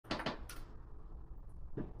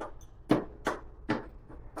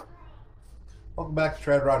Welcome back to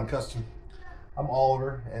Trad Rod and Custom. I'm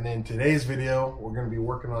Oliver, and in today's video we're going to be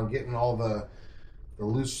working on getting all the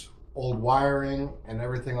loose old wiring and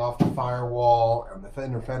everything off the firewall and the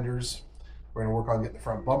fender fenders. We're going to work on getting the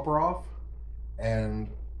front bumper off, and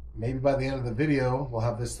maybe by the end of the video we'll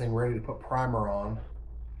have this thing ready to put primer on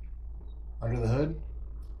under the hood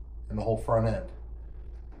and the whole front end.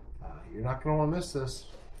 You're not going to want to miss this.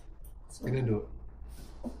 Let's get into it.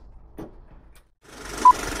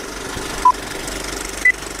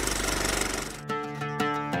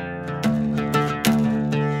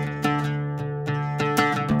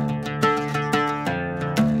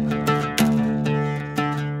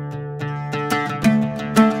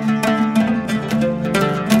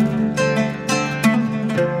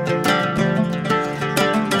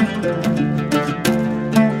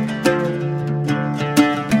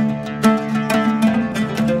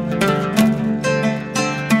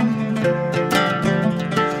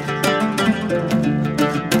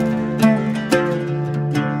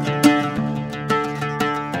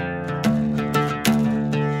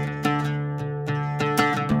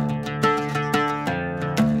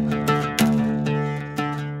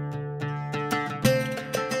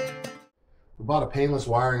 Bought a painless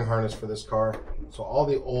wiring harness for this car, so all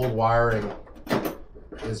the old wiring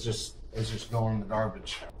is just going in the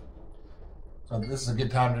garbage. So this is a good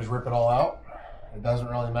time to just rip it all out. It doesn't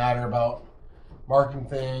really matter about marking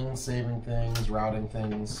things, saving things, routing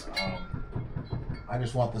things. I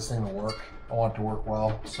just want this thing to work. I want it to work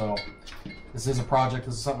well. So this is a project.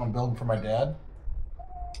 This is something I'm building for my dad.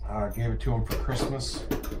 I gave it to him for Christmas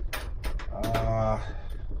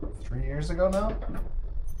 3 years ago now.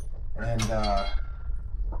 And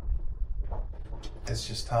it's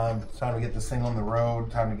just time to get this thing on the road,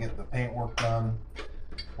 time to get the paint work done.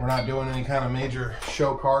 We're not doing any kind of major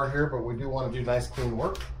show car here, but we do want to do nice clean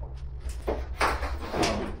work.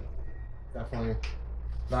 Definitely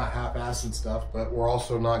not half-assed stuff, but we're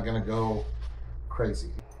also not going to go crazy.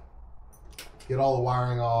 Get all the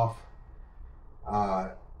wiring off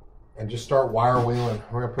and just start wire wheeling.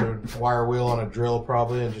 We're going to put a wire wheel on a drill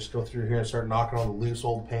probably and just go through here and start knocking all the loose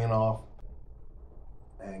old paint off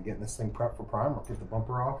and getting this thing prepped for primer. Get the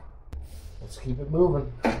bumper off. Let's keep it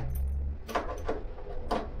moving.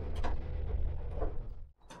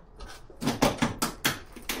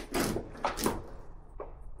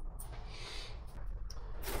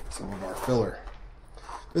 Some of our filler.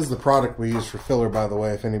 This is the product we use for filler, by the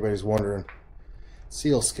way, if anybody's wondering.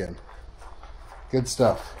 Sealskin. Good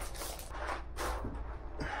stuff.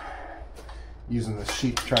 Using this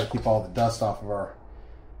sheet to try to keep all the dust off of our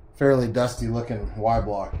fairly dusty looking Y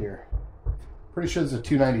block here. Pretty sure it's a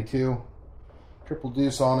 292. Triple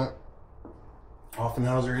deuce on it.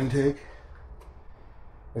 Offenhauser intake.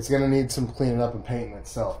 It's going to need some cleaning up and painting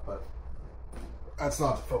itself, but that's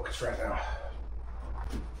not the focus right now.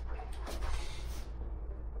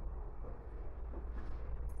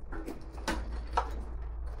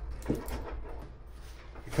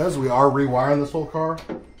 Because we are rewiring this whole car,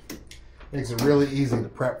 makes it really easy to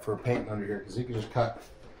prep for painting under here, because you can just cut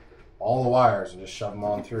all the wires and just shove them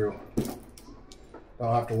on through.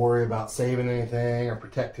 Don't have to worry about saving anything or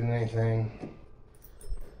protecting anything.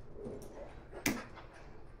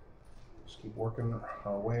 Just keep working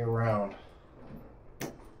our way around.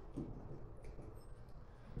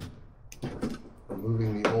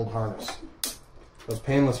 Removing the old harness. Those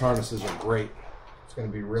painless harnesses are great. It's going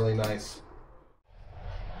to be really nice.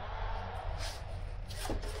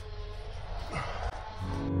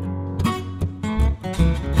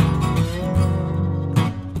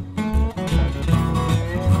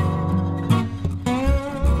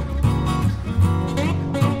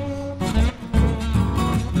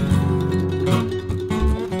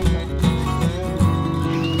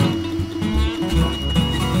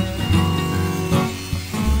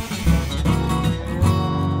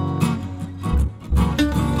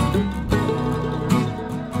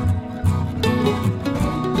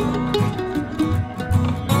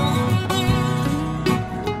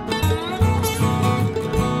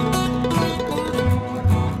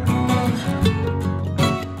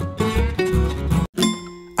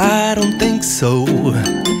 I don't think so.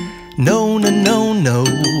 No, no, no, no.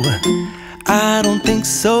 I don't think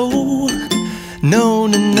so. No,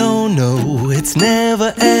 no, no, no. It's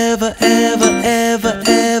never, ever, ever, ever,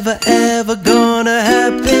 ever, ever gonna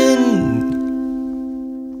happen.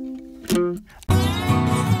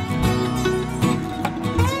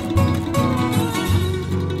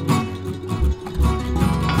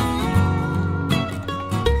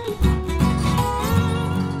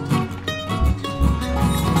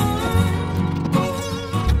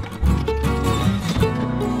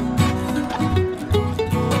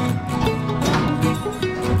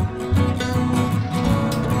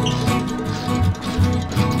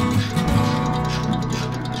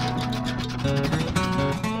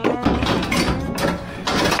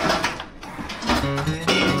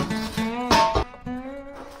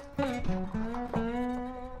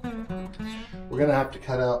 have to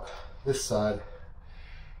cut out this side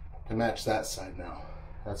to match that side now.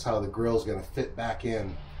 That's how the grill's gonna fit back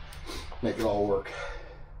in, make it all work.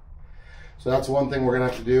 So that's one thing we're gonna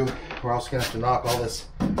have to do. We're also gonna have to knock all this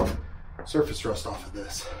surface rust off of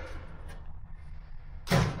this.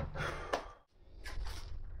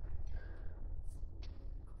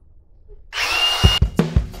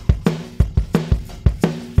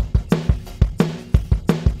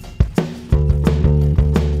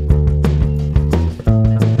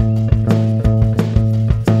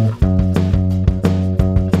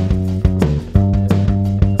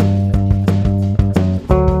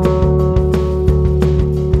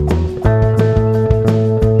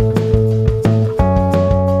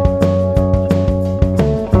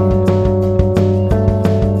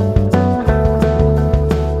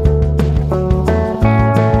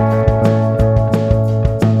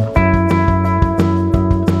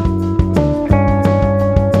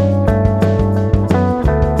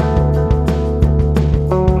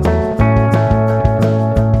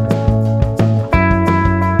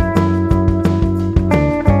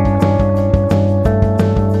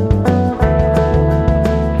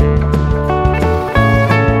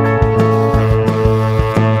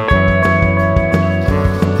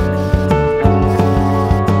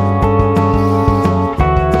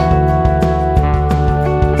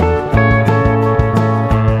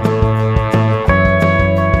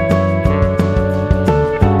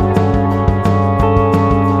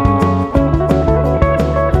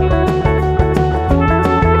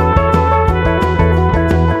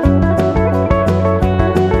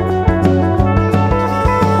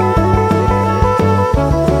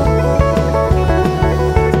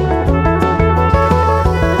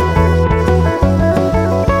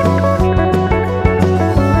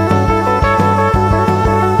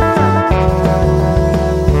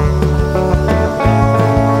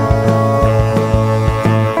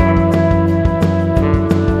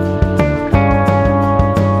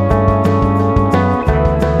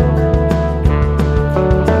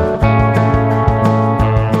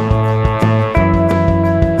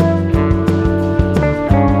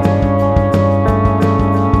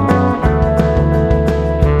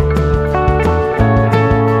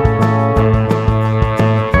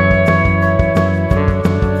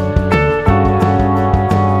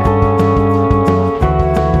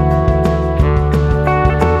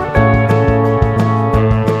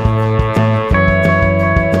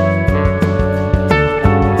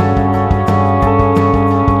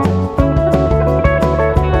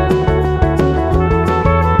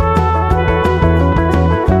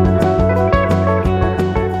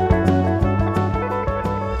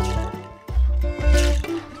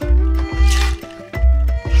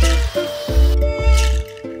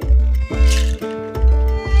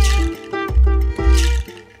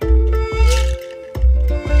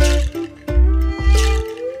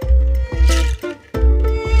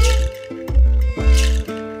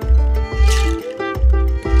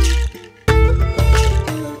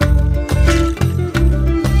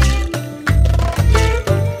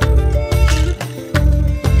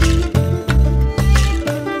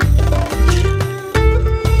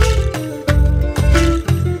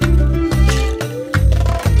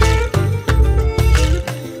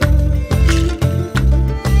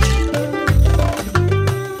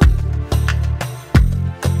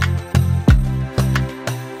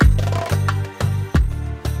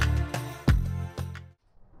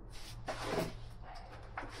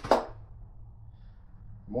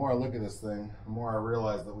 The more I look at this thing, the more I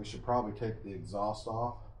realize that we should probably take the exhaust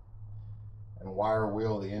off and wire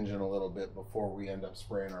wheel the engine a little bit before we end up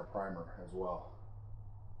spraying our primer as well.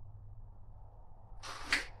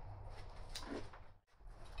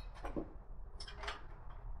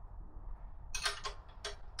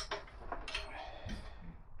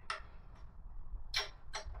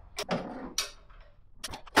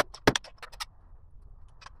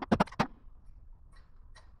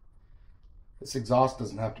 This exhaust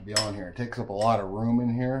doesn't have to be on here. It takes up a lot of room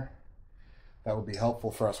in here. That would be helpful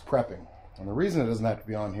for us prepping. And the reason it doesn't have to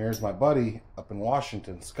be on here is my buddy up in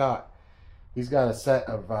Washington, Scott, he's got a set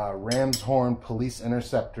of Ram's Horn Police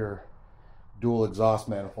Interceptor dual exhaust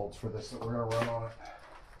manifolds for this that we're going to run on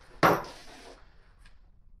it.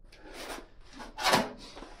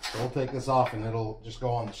 So we'll take this off and it'll just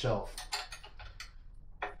go on the shelf.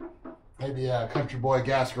 Maybe Country Boy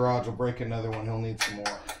Gas Garage will break another one. He'll need some more.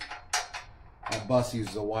 That bus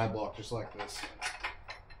uses a Y block just like this.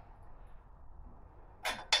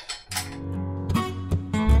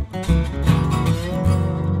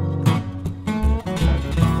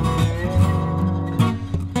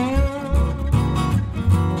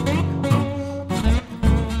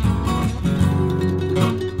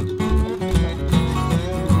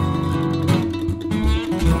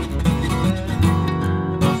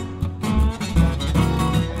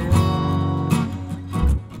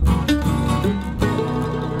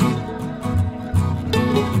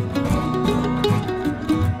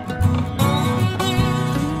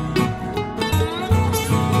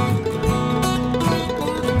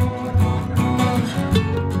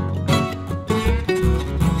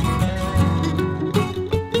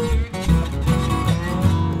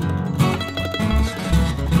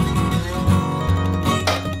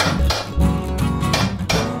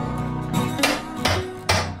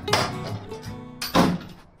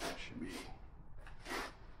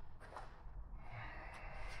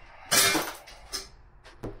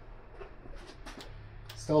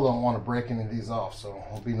 break any of these off, so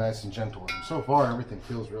we'll be nice and gentle with them. So far, everything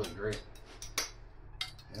feels really great.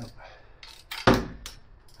 Yep.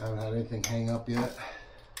 Haven't had anything hang up yet.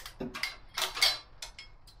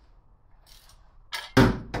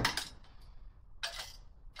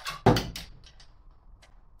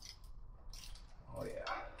 Oh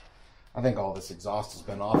yeah. I think all this exhaust has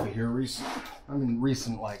been off of here recent. I mean,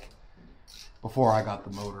 recent, like before I got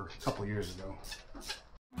the motor a couple years ago.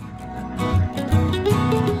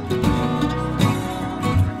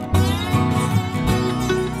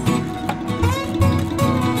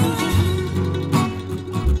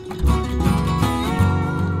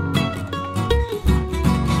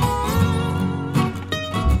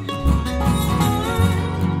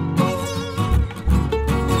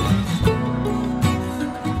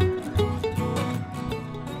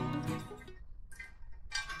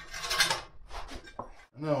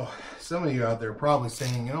 No, some of you out there are probably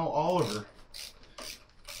saying, you know, Oliver,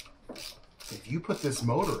 if you put this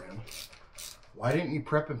motor in, why didn't you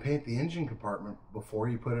prep and paint the engine compartment before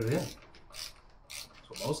you put it in? That's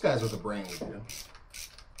what most guys with a brain would do.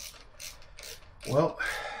 Well,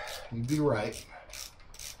 you'd be right.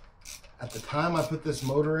 At the time I put this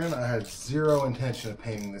motor in, I had zero intention of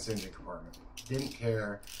painting this engine compartment. Didn't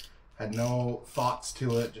care. Had no thoughts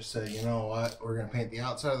to it. Just said, you know what, we're going to paint the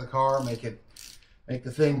outside of the car, make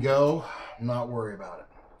the thing go, not worry about it.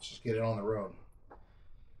 Let's just get it on the road.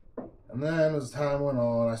 And then as time went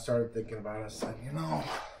on, I started thinking about it. I said, you know,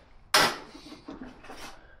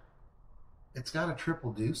 it's got a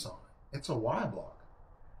triple deuce on it. It's a Y block.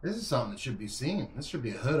 This is something that should be seen. This should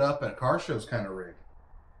be a hood up at a car shows kind of rig.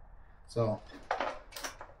 So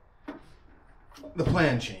the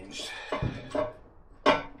plan changed.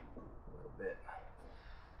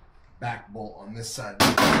 Back bolt on this side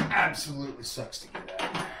absolutely sucks to get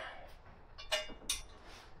at.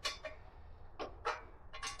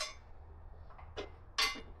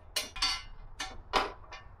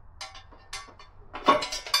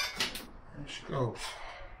 There she goes.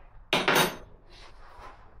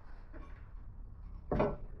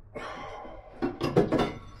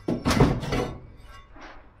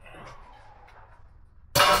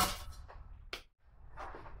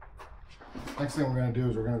 Next thing we're going to do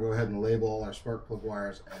is we're going to go ahead and label all our spark plug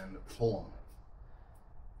wires and pull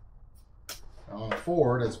them. Now on a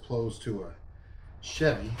Ford, as opposed to a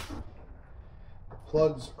Chevy, the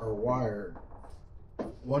plugs are wired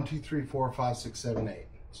 1, 2, 3, 4, 5, 6, 7, 8.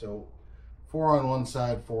 So 4 on one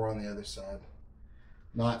side, 4 on the other side.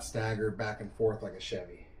 Not staggered back and forth like a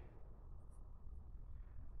Chevy.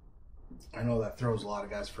 I know that throws a lot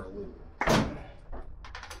of guys for a loop.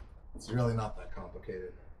 It's really not that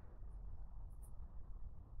complicated.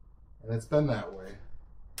 And it's been that way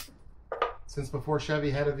since before Chevy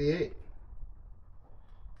had a V8.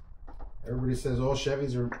 Everybody says, oh,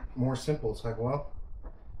 Chevys are more simple. It's like, well,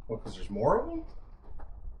 because there's more of them?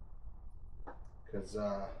 Because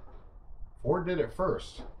Ford did it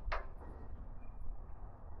first.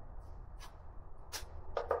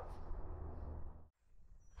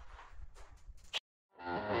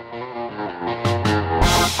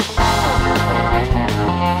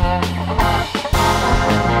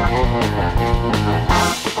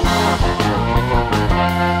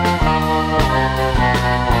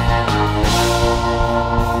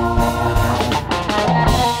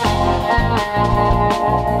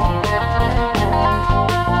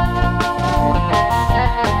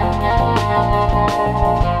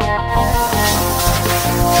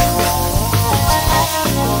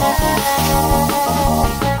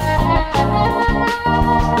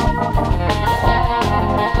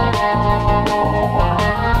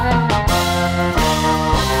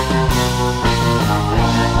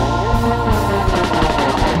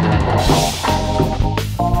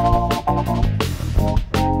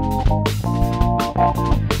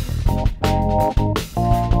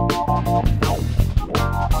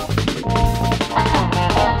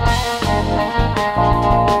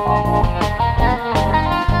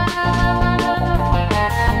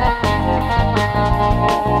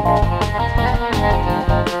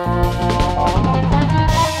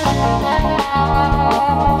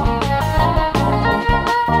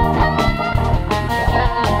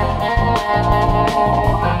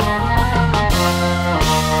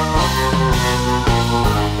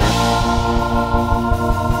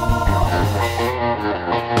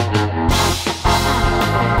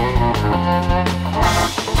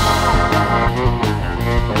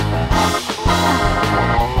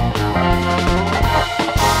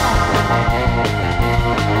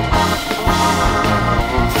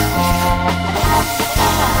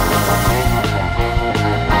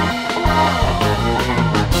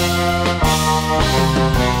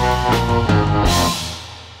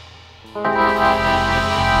 Where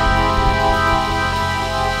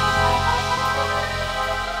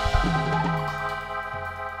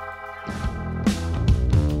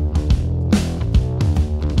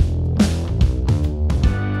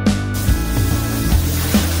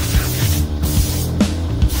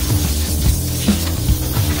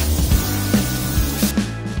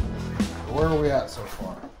are we at so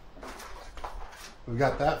far? We've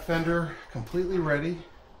got that fender completely ready.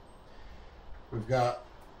 We've got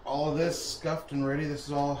all of this scuffed and ready. This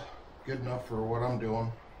is all good enough for what I'm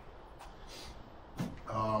doing.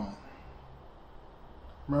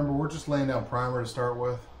 Remember, we're just laying down primer to start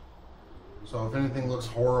with. So if anything looks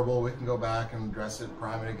horrible, we can go back and dress it and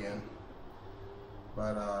prime it again.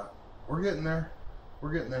 But we're getting there.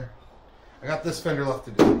 We're getting there. I got this fender left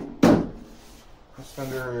to do. This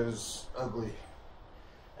fender is ugly.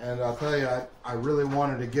 And I'll tell you, I really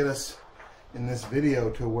wanted to get us in this video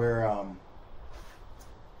to where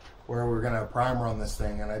we're gonna have primer on this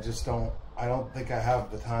thing, and I don't think I have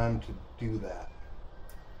the time to do that.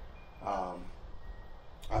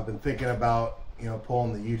 I've been thinking about, you know,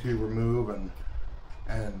 pulling the YouTube remove and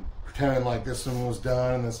pretending like this one was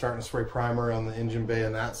done and then starting to spray primer on the engine bay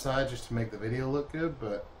on that side just to make the video look good,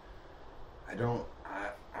 but I don't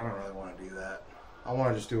really want to do that. I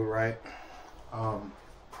want to just do it right.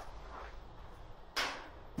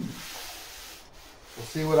 We'll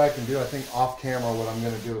see what I can do. I think off camera what I'm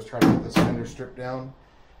going to do is try to get this fender stripped down,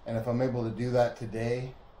 and if I'm able to do that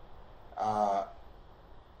today,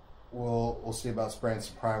 we'll see about spraying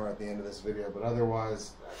some primer at the end of this video, but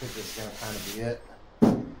otherwise I think this is going to kind of be it.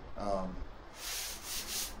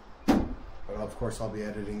 But of course I'll be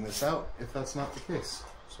editing this out if that's not the case.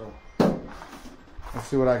 So let's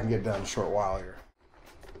see what I can get done in a short while here.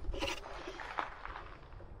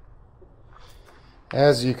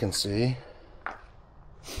 As you can see,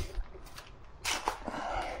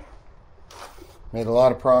 made a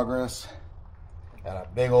lot of progress. Got a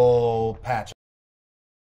big old patch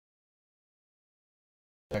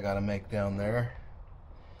I gotta make down there.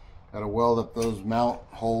 Gotta weld up those mount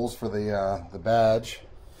holes for the badge.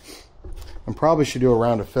 And probably should do a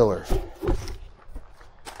round of filler.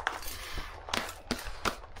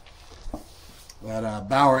 That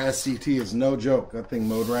Bauer SCT is no joke. That thing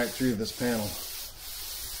mowed right through this panel.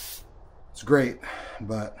 It's great,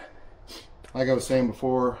 but like I was saying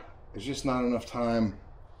before, there's just not enough time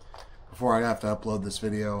before I have to upload this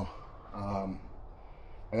video. I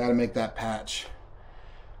gotta make that patch.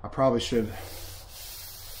 I probably should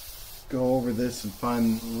go over this and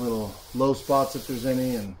find little low spots if there's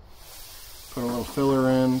any and put a little filler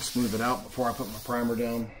in, smooth it out before I put my primer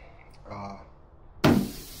down.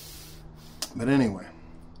 But anyway,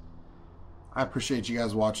 I appreciate you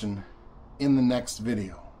guys watching. In the next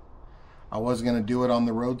video, I was going to do it on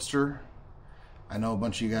the Roadster. I know a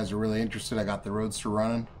bunch of you guys are really interested. I got the Roadster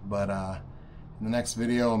running, but in the next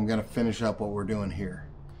video I'm going to finish up what we're doing here.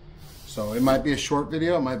 So it might be a short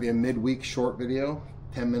video, it might be a midweek short video,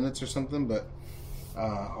 10 minutes or something, but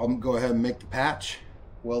I'll go ahead and make the patch,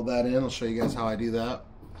 weld that in. I'll show you guys how I do that,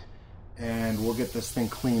 and we'll get this thing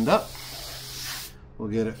cleaned up. We'll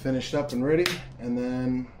get it finished up and ready, and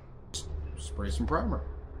then spray some primer.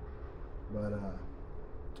 But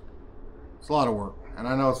it's a lot of work, and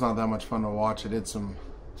I know it's not that much fun to watch. I did some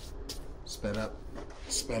sped up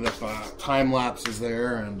time lapses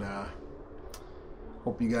there, and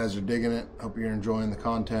hope you guys are digging it. Hope you're enjoying the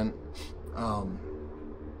content. I'm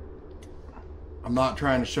not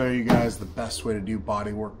trying to show you guys the best way to do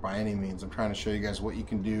body work by any means. I'm trying to show you guys what you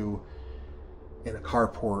can do in a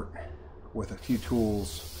carport with a few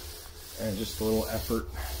tools and just a little effort.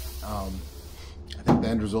 I think the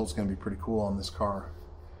end result's going to be pretty cool on this car.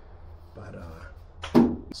 But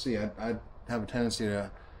see, I have a tendency to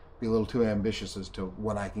be a little too ambitious as to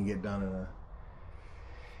what I can get done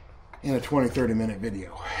in a 20-30 minute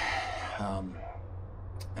video. And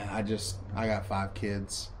I got 5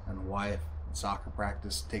 kids and a wife, and soccer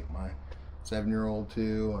practice, take my 7-year-old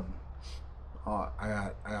to, and I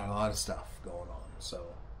got a lot of stuff going on. So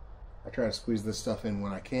I try to squeeze this stuff in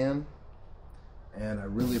when I can, and I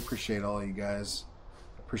really appreciate all you guys.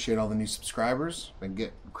 Appreciate all the new subscribers.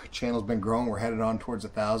 Channel's been growing. We're headed on towards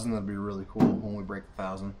 1,000. That'd be really cool when we break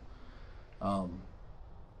 1,000. But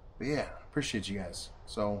yeah, appreciate you guys.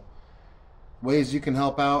 So ways you can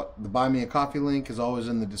help out, the Buy Me a Coffee link is always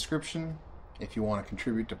in the description. If you want to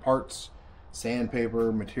contribute to parts,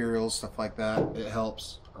 sandpaper, materials, stuff like that, it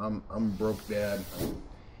helps. I'm a broke dad.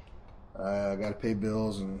 I got to pay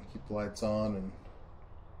bills and keep the lights on, and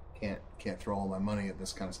can't throw all my money at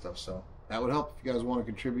this kind of stuff. So that would help if you guys want to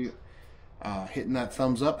contribute. Hitting that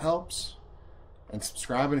thumbs up helps, and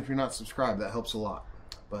subscribing if you're not subscribed, that helps a lot.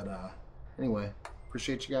 But Anyway,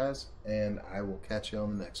 appreciate you guys, and I will catch you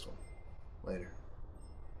on the next one. Later.